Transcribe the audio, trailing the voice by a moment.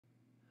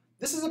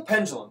This is a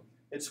pendulum.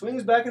 It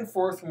swings back and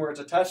forth from where it's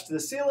attached to the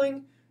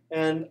ceiling,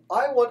 and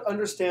I want to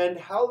understand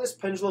how this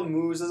pendulum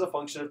moves as a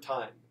function of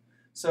time.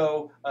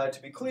 So to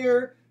be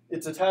clear,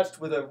 it's attached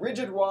with a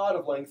rigid rod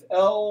of length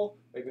L,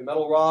 maybe a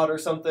metal rod or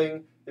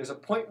something. There's a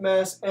point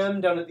mass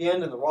M down at the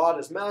end, and the rod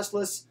is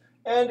massless,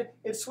 and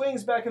it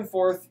swings back and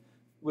forth.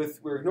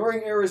 We're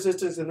ignoring air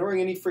resistance,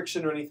 ignoring any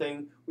friction or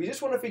anything. We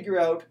just want to figure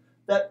out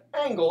that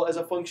angle as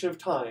a function of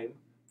time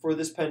for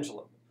this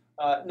pendulum.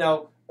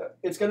 Now,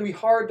 it's going to be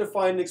hard to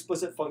find an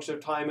explicit function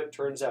of time, it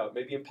turns out.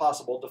 Maybe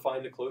impossible to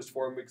find a closed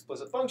form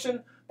explicit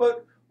function,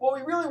 but what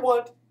we really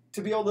want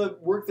to be able to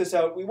work this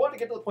out, we want to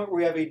get to the point where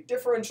we have a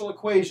differential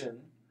equation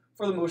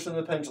for the motion of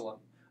the pendulum.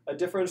 A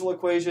differential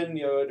equation,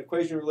 an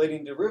equation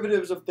relating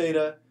derivatives of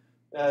theta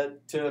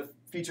to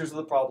features of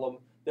the problem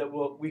that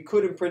we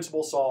could in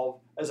principle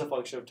solve as a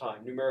function of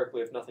time,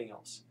 numerically if nothing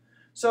else.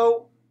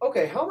 So,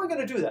 okay, how am I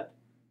going to do that?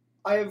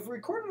 I have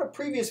recorded a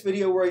previous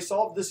video where I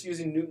solved this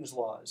using Newton's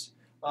laws.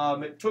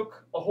 It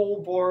took a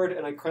whole board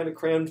and I kind of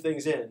crammed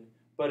things in,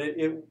 but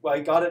I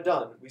got it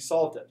done. We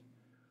solved it.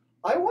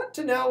 I want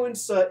to now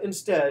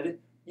instead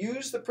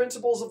use the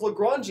principles of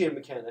Lagrangian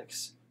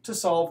mechanics to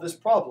solve this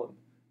problem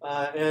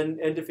and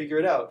to figure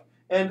it out.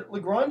 And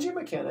Lagrangian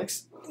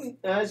mechanics,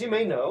 as you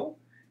may know,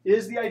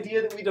 is the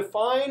idea that we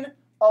define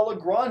a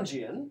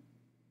Lagrangian,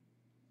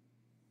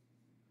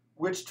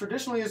 which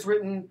traditionally is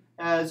written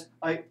as,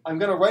 I'm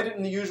going to write it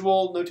in the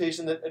usual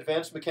notation that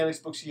advanced mechanics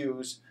books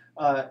use,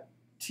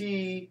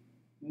 T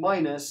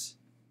minus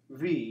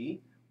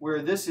V,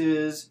 where this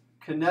is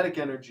kinetic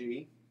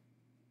energy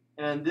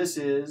and this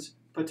is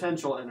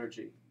potential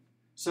energy.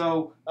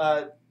 So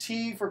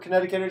T for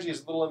kinetic energy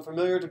is a little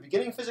unfamiliar to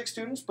beginning physics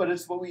students, but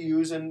it's what we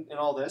use in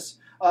all this.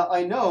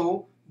 I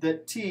know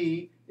that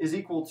T is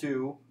equal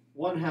to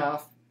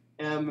 1/2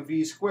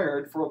 mv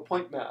squared for a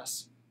point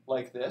mass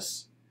like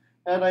this.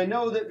 And I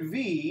know that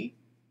V,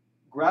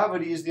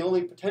 gravity is the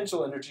only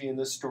potential energy in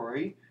this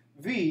story.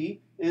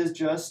 V is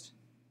just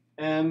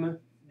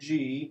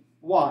mgy.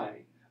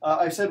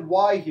 I've said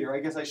y here. I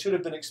guess I should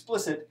have been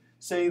explicit,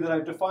 saying that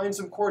I've defined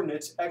some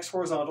coordinates, x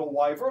horizontal,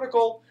 y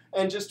vertical,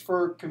 and just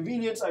for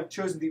convenience, I've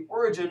chosen the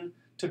origin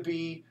to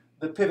be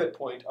the pivot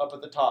point up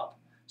at the top.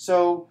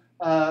 So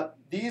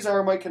these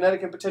are my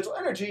kinetic and potential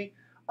energy.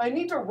 I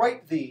need to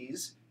write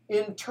these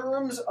in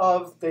terms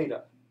of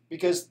theta,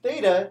 because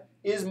theta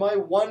is my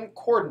one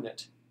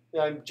coordinate,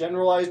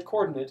 generalized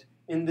coordinate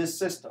in this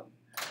system.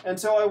 And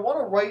so I want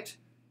to write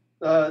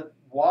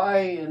y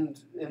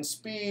and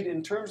speed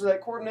in terms of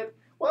that coordinate.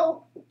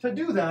 Well, to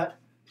do that,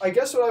 I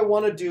guess what I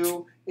want to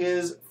do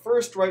is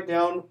first write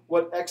down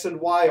what x and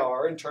y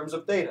are in terms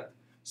of theta.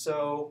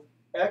 So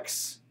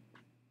x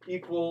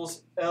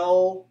equals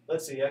L,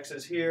 let's see, x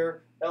is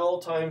here, L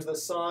times the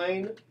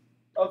sine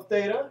of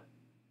theta,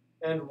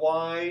 and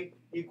y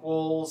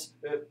equals,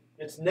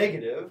 it's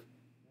negative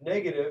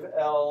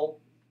L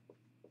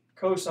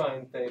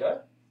cosine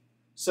theta.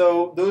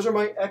 So those are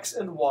my x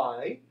and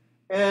y.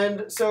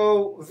 And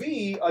so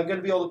v, I'm going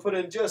to be able to put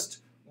in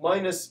just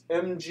minus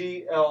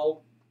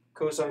mgl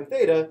cosine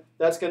theta.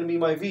 That's going to be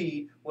my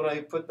v when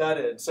I put that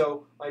in.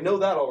 So I know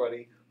that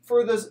already.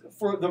 For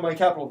my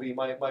capital V,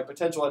 my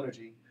potential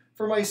energy.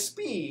 For my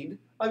speed,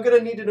 I'm going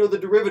to need to know the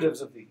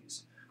derivatives of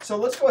these. So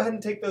let's go ahead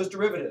and take those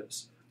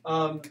derivatives.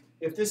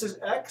 If this is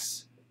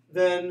x,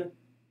 then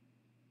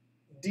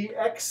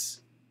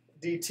dx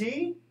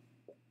dt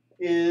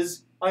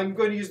is, I'm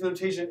going to use the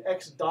notation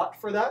x dot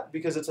for that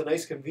because it's a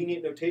nice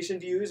convenient notation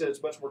to use and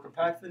it's much more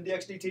compact than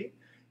dx dt.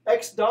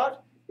 X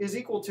dot is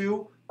equal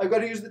to, I've got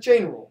to use the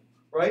chain rule,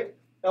 right?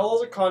 L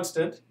is a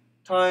constant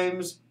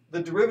times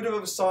the derivative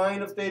of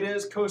sine of theta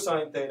is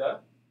cosine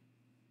theta,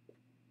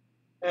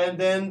 and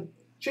then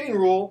chain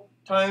rule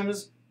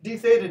times d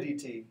theta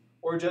dt,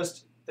 or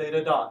just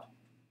theta dot.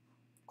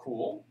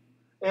 Cool.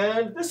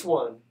 And this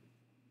one,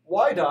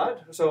 y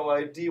dot, so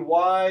dy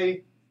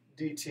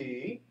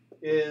dt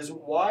is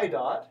y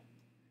dot,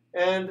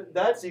 and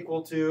that's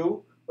equal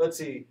to, let's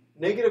see,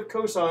 negative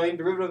cosine,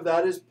 derivative of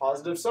that is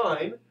positive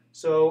sine,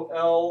 so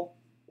L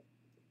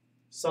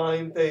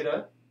sine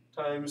theta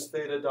times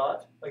theta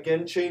dot.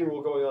 Again, chain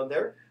rule going on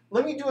there.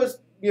 Let me do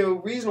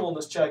a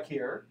reasonableness check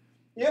here.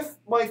 If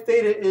my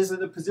theta is in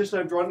the position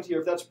I've drawn it here,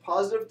 if that's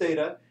positive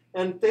theta,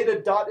 and theta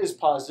dot is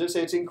positive,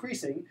 say it's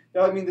increasing,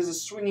 that would mean there's a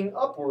swinging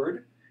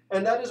upward,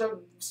 and that is a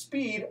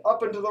speed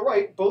up and to the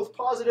right, both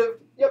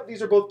positive. Yep,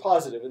 these are both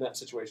positive in that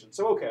situation.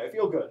 So okay, I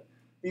feel good.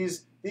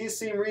 These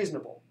seem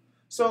reasonable.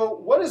 So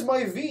what is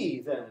my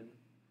v then?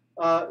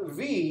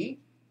 V,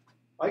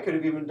 I could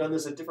have even done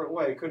this a different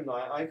way, couldn't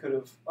I?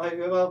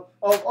 Well,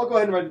 I'll go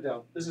ahead and write it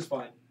down. This is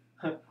fine.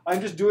 I'm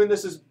just doing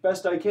this as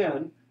best I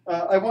can.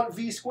 I want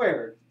v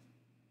squared.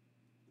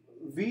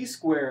 V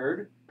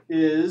squared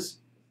is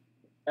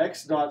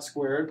x dot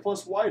squared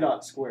plus y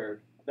dot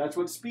squared. That's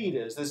what speed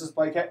is. This is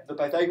the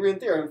Pythagorean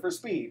theorem for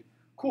speed.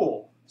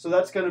 Cool. So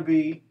that's going to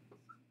be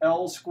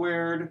L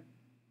squared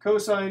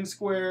cosine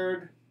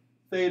squared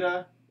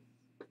theta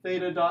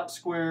dot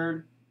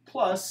squared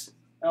plus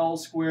L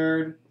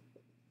squared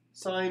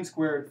sine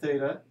squared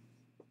theta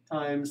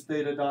times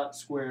theta dot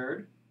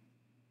squared.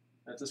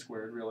 That's a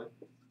squared, really.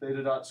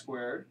 Theta dot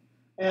squared.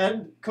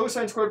 And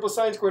cosine squared plus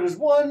sine squared is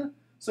 1,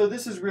 so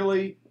this is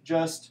really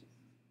just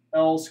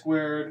L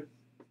squared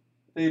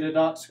theta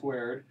dot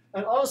squared.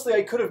 And honestly,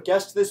 I could have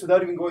guessed this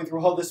without even going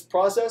through all this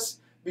process,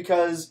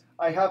 because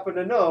I happen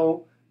to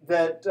know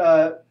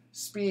that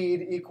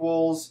speed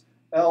equals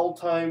L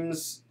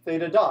times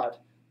theta dot.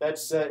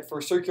 That's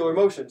for circular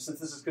motion. Since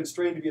this is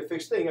constrained to be a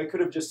fixed thing, I could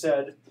have just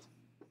said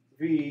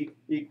V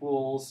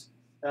equals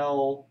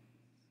L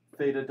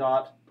theta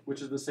dot,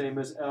 which is the same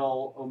as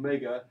L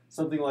omega,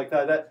 something like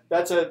that.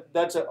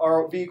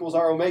 V equals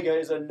R omega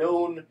is a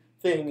known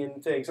thing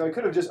in things. So I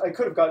could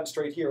have gotten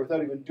straight here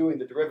without even doing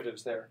the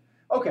derivatives there.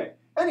 Okay.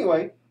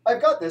 Anyway,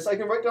 I've got this. I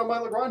can write down my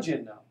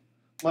Lagrangian now.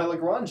 My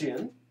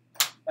Lagrangian,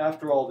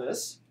 after all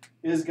this,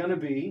 is going to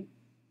be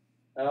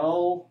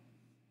L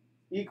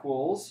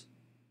equals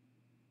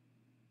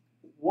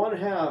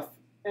 1/2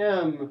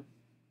 m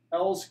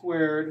L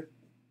squared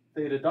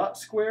theta dot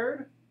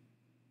squared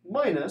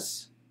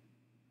minus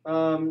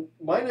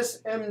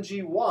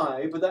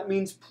mgy, but that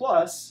means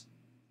plus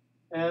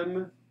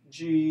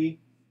mgl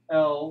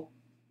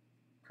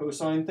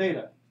cosine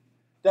theta.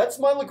 That's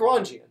my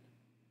Lagrangian.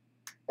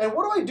 And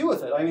what do I do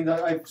with it? I mean,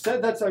 I've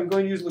said that I'm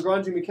going to use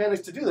Lagrangian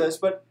mechanics to do this,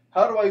 but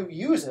how do I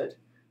use it?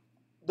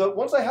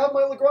 Once I have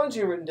my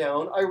Lagrangian written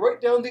down, I write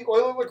down the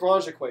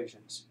Euler-Lagrange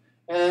equations.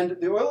 And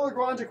the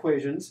Euler-Lagrange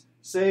equations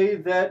say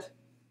that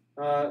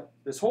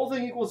this whole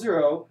thing equals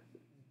 0,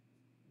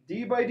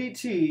 d by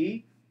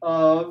dt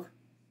of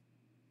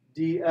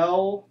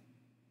dl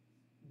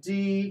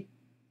d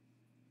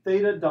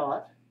theta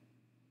dot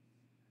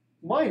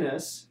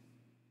minus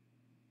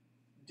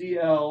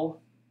dl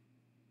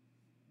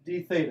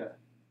d theta.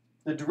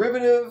 The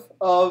derivative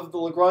of the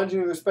Lagrangian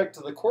with respect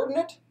to the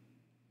coordinate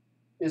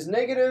is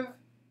negative,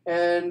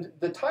 and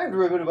the time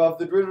derivative of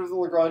the derivative of the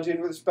Lagrangian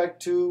with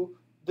respect to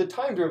the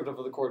time derivative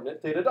of the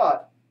coordinate, theta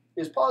dot,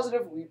 is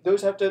positive.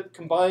 Those have to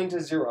combine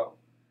to 0.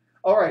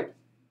 All right,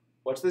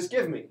 what's this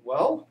give me?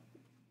 Well,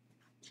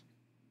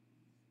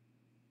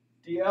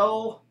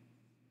 dl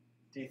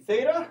d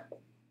theta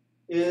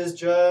is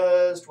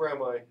just, where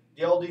am I?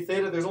 dl d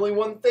theta, there's only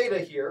one theta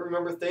here.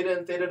 Remember, theta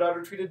and theta dot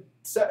are treated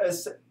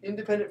as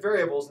independent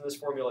variables in this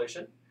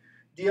formulation.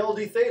 dl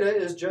d theta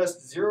is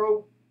just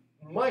 0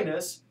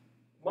 minus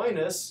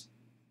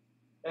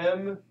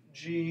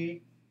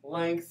mg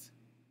length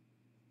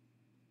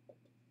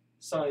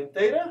sine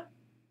theta,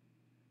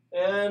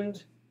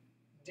 and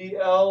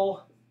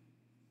dl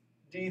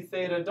d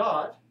theta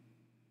dot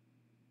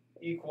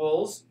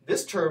equals,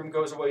 this term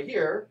goes away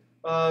here,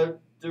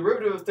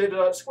 derivative of theta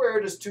dot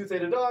squared is 2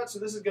 theta dot, so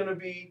this is going to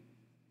be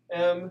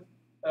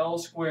ml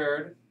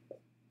squared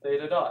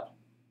theta dot.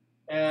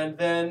 And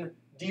then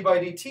d by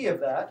dt of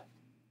that,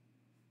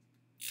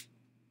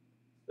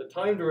 the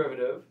time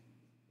derivative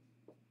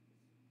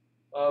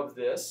of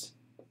this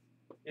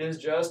is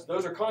just,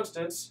 those are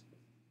constants,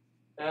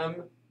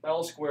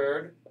 ml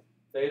squared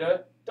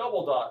theta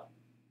double dot.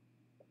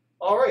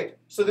 All right,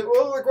 so the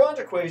Euler-Lagrange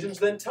equations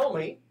then tell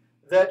me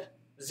that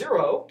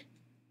 0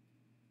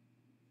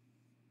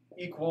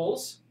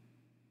 equals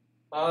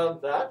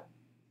that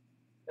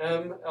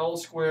ml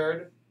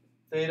squared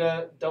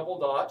theta double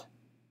dot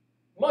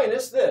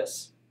minus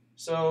this,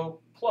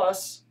 so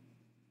plus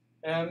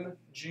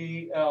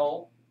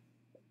mgl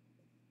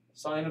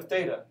sine of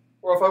theta.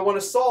 Or if I want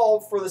to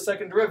solve for the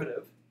second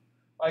derivative,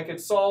 I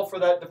could solve for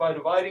that by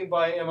dividing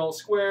by ml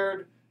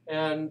squared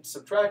and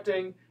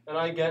subtracting, and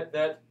I get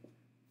that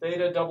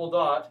theta double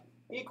dot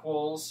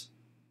equals,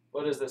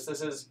 what is this?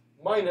 This is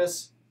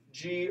minus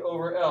g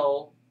over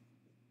L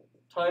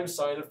times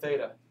sine of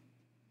theta.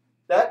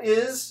 That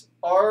is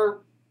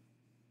our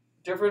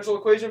differential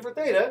equation for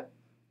theta.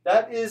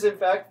 That is, in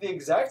fact, the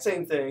exact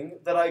same thing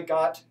that I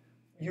got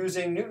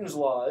using Newton's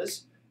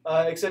laws,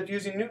 except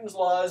using Newton's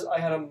laws, I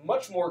had a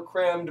much more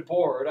crammed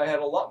board. I had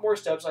a lot more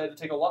steps. I had to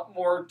take a lot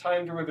more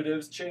time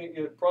derivatives,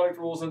 product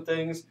rules and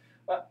things.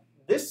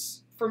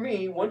 This, for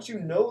me, once you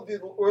know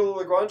the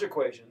Euler-Lagrange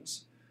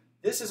equations,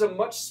 this is a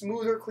much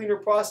smoother, cleaner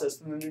process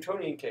than the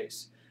Newtonian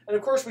case. And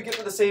of course, we get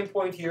to the same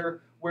point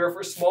here, where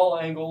for small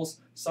angles,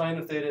 sine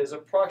of theta is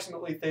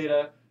approximately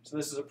theta. So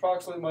this is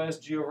approximately minus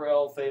g over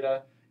L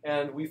theta.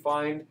 And we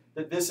find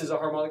that this is a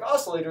harmonic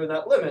oscillator in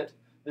that limit.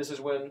 This is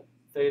when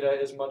theta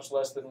is much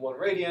less than 1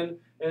 radian.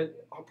 And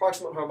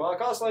approximate harmonic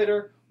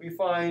oscillator, we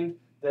find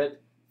that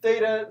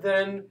theta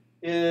then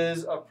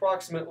is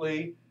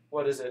approximately,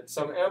 what is it,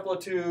 some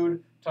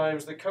amplitude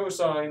times the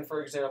cosine,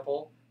 for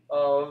example,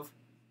 of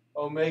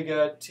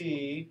omega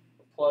t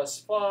plus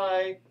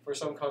phi for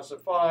some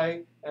constant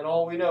phi, and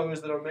all we know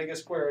is that omega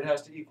squared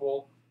has to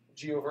equal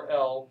g over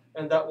L,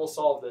 and that will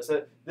solve this.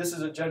 This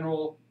is a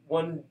general,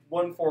 one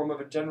form of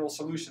a general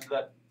solution to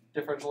that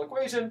differential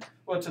equation,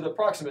 well, to the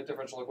approximate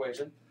differential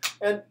equation.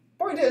 And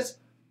point is,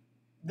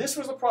 this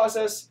was the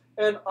process,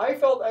 and I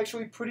felt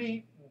actually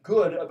pretty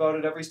good about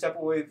it every step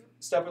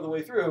of the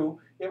way through.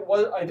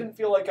 I didn't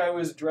feel like I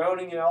was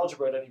drowning in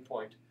algebra at any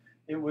point.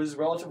 It was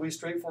relatively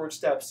straightforward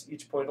steps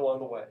each point along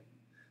the way.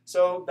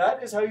 So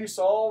that is how you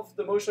solve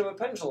the motion of a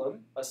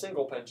pendulum, a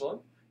single pendulum,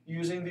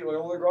 using the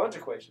Euler-Lagrange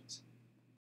equations.